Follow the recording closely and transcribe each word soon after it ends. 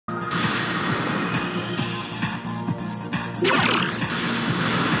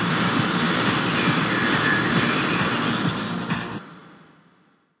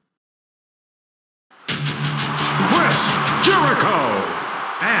Jericho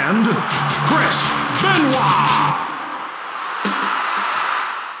and Chris Benoit.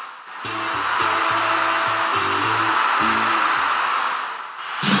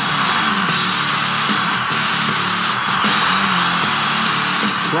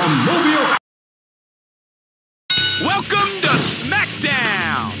 From Mobile. Welcome to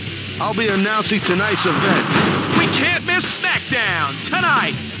SmackDown. I'll be announcing tonight's event. We can't miss SmackDown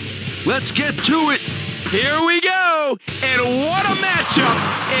tonight. Let's get to it. Here we go, and what a matchup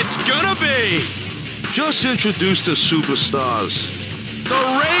it's gonna be. Just introduce the superstars. The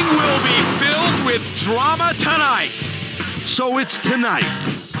ring will be filled with drama tonight. So it's tonight.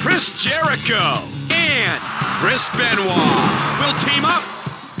 Chris Jericho and Chris Benoit will team up.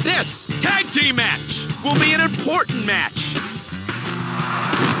 This tag team match will be an important match.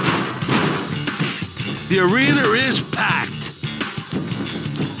 The arena is packed.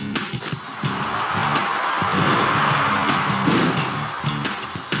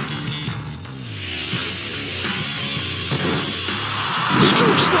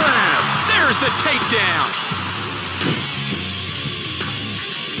 Scoop slam! There's the takedown.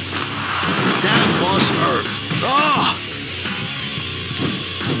 That must hurt. Oh!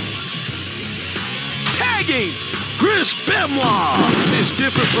 Tagging! Chris Benoit is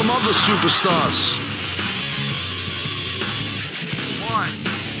different from other superstars.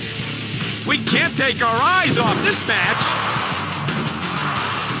 We can't take our eyes off this match.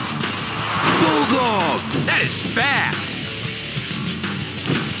 Bulldog! That is fast.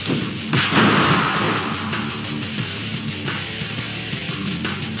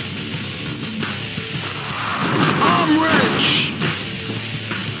 Arm wrench!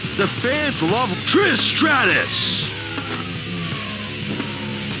 The fans love Trish Stratus.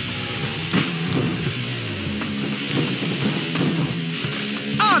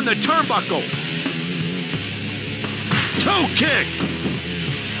 On the turnbuckle. Toe kick.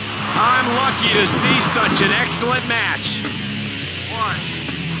 I'm lucky to see such an excellent match. 1, 2,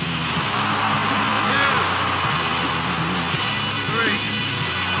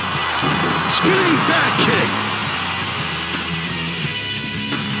 Spinning back kick.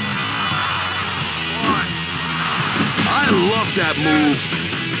 1. I love that move.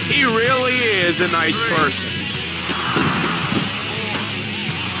 He really is a nice person.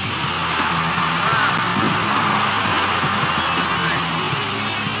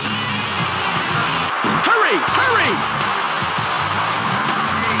 Hurry! Hurry!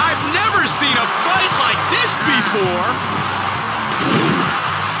 I've never seen a fight like this before.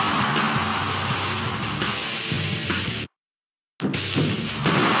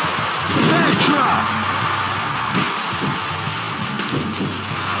 Backdrop.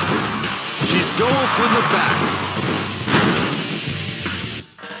 She's going for the back.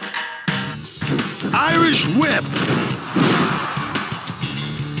 Irish whip.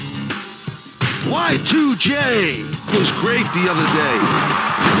 Y2J was great the other day.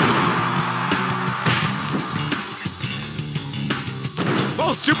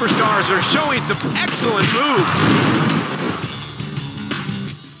 Both superstars are showing some excellent moves.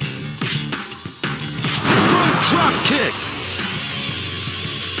 Front drop kick.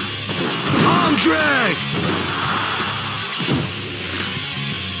 Arm drag.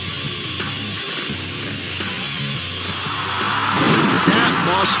 That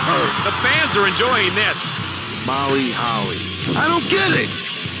must hurt. The fans are enjoying this. Molly Holly. I don't get it.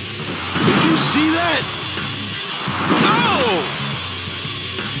 Did you see that? Oh!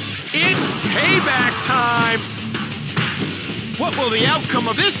 It's payback time. What will the outcome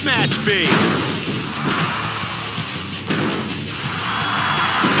of this match be?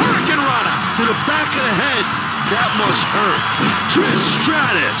 Hurricane Rana To the back of the head. That must hurt. Trish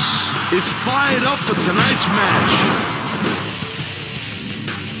Stratus is fired up for tonight's match.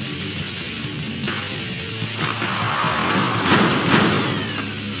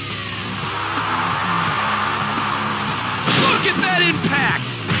 Look at that impact!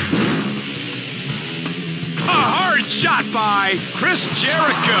 A hard shot by Chris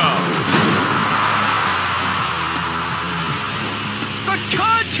Jericho. The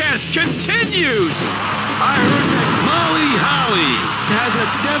contest continues. I heard that Molly Holly has a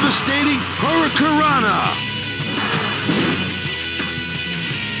devastating Hurricane Rana.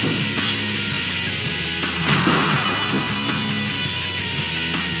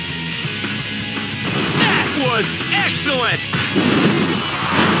 That was excellent.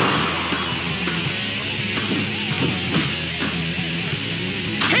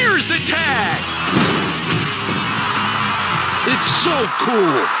 Here's the tag. It's so cool.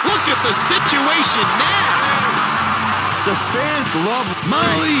 Look at the situation now. The fans love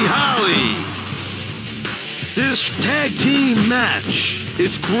Molly Holly. This tag team match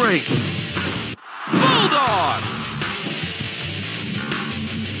is great. Bulldog.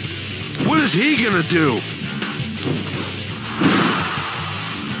 What is he gonna do?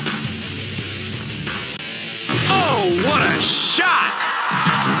 Oh, what a shot.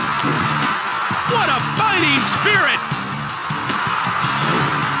 What a fighting spirit.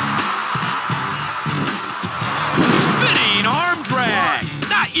 Spinning arm drag.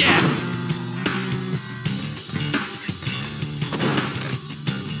 Not yet.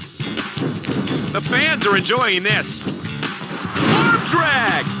 The fans are enjoying this. Arm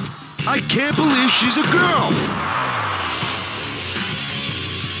drag. I can't believe she's a girl.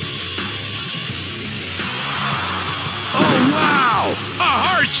 Oh, wow. A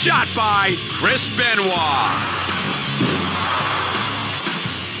hard shot by Chris Benoit.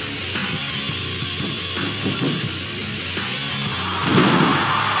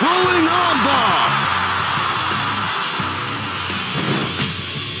 Rolling armbar.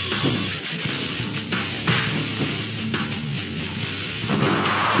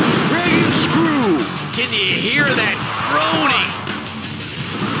 Dragon screw. Can you hear that groaning?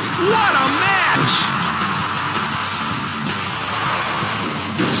 What a match!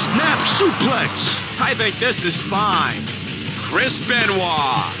 Snap suplex. I think this is fine. Chris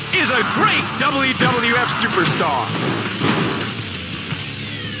Benoit is a great WWF superstar.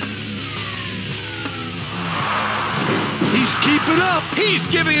 He's keeping up. He's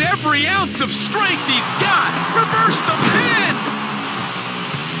giving every ounce of strength he's got. Reverse the pin.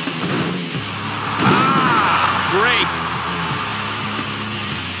 Ah, great.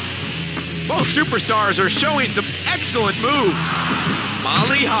 Both superstars are showing some excellent moves.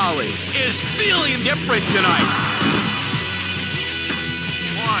 Molly Holly is feeling different tonight.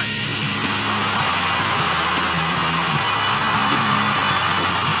 One.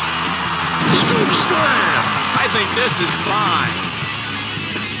 Scoop slam. I think this is fine.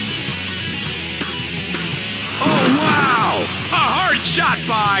 Oh, wow. A hard shot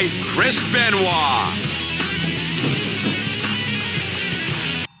by Chris Benoit.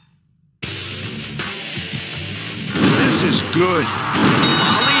 This is good.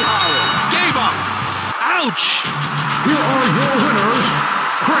 Molly Holly gave up. Ouch. Here are your winners,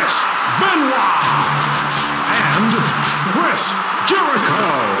 Chris Benoit